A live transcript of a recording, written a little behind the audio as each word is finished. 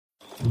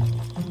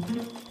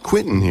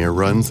Quentin here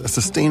runs a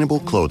sustainable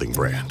clothing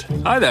brand.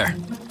 Hi there.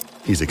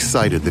 He's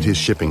excited that his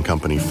shipping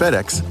company,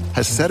 FedEx,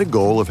 has set a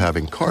goal of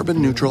having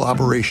carbon-neutral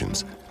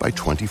operations by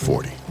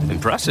 2040.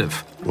 Impressive.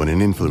 When an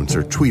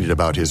influencer tweeted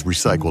about his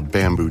recycled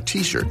bamboo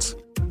t-shirts,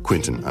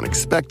 Quentin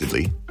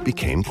unexpectedly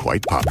became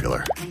quite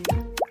popular.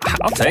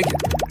 I'll take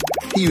it.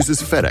 He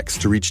uses FedEx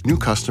to reach new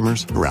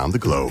customers around the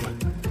globe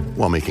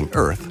while making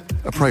Earth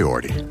a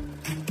priority.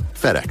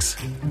 FedEx,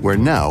 where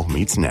now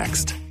meets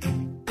next.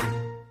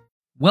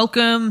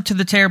 Welcome to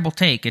The Terrible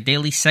Take, a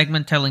daily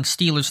segment telling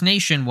Steelers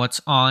Nation what's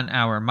on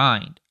our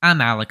mind. I'm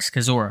Alex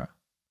Kozora.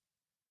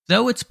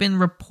 Though it's been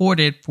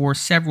reported for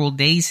several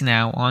days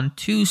now, on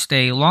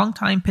Tuesday,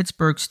 longtime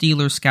Pittsburgh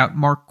Steelers scout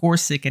Mark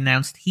Gorsick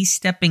announced he's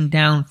stepping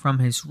down from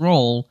his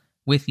role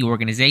with the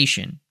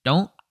organization.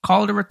 Don't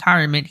call it a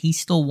retirement, he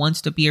still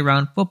wants to be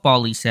around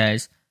football, he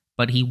says,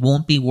 but he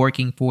won't be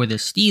working for the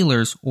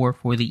Steelers or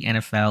for the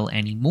NFL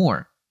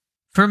anymore.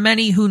 For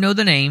many who know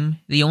the name,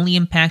 the only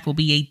impact will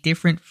be a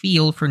different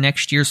feel for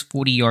next year's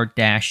 40-yard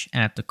dash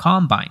at the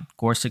Combine.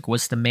 Gorsick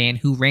was the man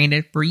who ran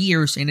it for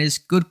years in his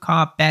good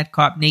cop, bad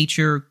cop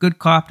nature, good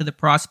cop to the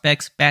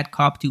prospects, bad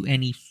cop to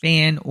any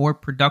fan or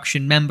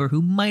production member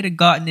who might have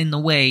gotten in the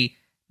way,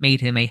 made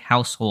him a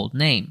household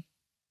name.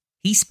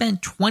 He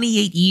spent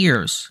 28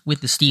 years with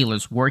the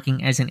Steelers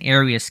working as an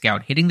area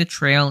scout, hitting the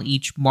trail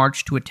each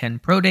March to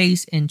attend pro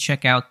days and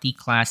check out the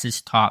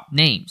class's top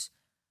names.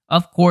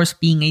 Of course,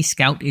 being a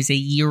scout is a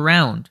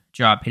year-round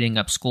job, hitting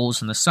up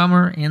schools in the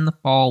summer and the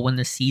fall when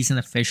the season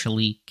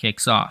officially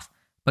kicks off.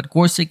 But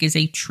Gorsick is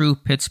a true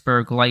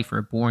Pittsburgh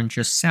lifer, born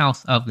just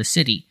south of the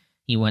city.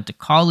 He went to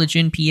college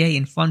in PA,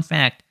 and fun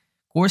fact,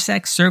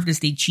 Gorsick served as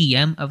the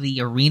GM of the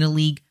Arena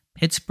League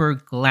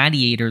Pittsburgh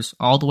Gladiators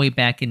all the way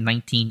back in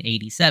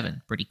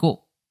 1987. Pretty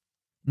cool.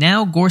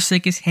 Now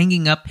Gorsick is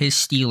hanging up his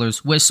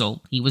Steelers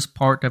whistle. He was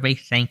part of a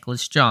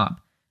thankless job.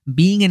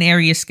 Being an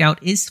area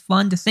scout is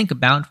fun to think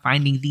about,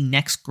 finding the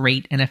next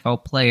great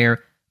NFL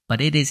player,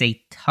 but it is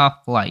a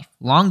tough life.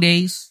 Long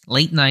days,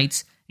 late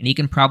nights, and he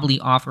can probably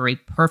offer a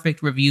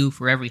perfect review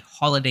for every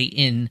Holiday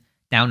Inn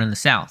down in the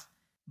South.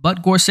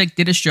 But Gorsick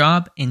did his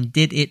job and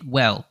did it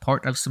well,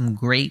 part of some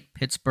great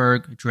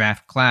Pittsburgh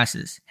draft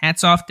classes.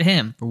 Hats off to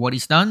him for what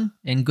he's done,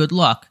 and good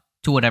luck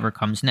to whatever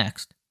comes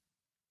next.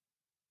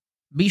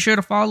 Be sure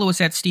to follow us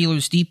at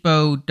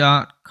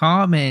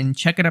SteelersDepot.com and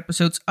check out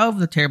episodes of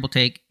The Terrible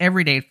Take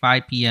every day at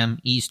 5 p.m.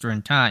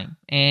 Eastern Time.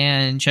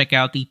 And check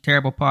out The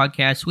Terrible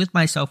Podcast with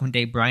myself and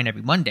Dave Bryan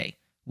every Monday,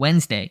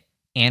 Wednesday,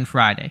 and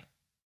Friday.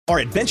 Are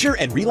adventure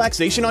and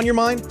relaxation on your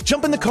mind?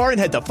 Jump in the car and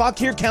head to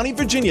Fauquier County,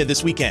 Virginia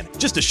this weekend.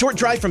 Just a short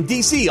drive from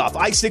D.C. off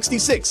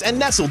I-66 and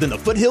nestled in the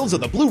foothills of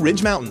the Blue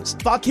Ridge Mountains.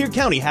 Fauquier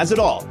County has it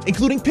all,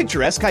 including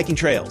picturesque hiking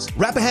trails,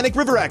 Rappahannock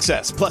River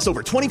access, plus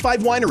over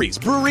 25 wineries,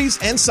 breweries,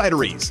 and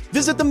cideries.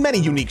 Visit the many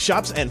unique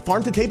shops and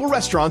farm-to-table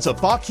restaurants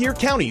of Fauquier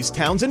County's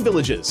towns and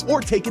villages,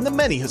 or take in the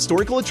many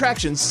historical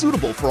attractions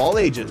suitable for all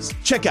ages.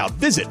 Check out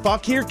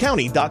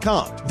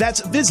visitFauquierCounty.com.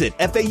 That's visit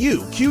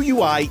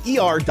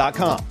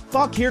FAUQUIER.com.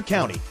 Fauquier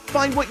County.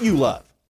 Find what you love.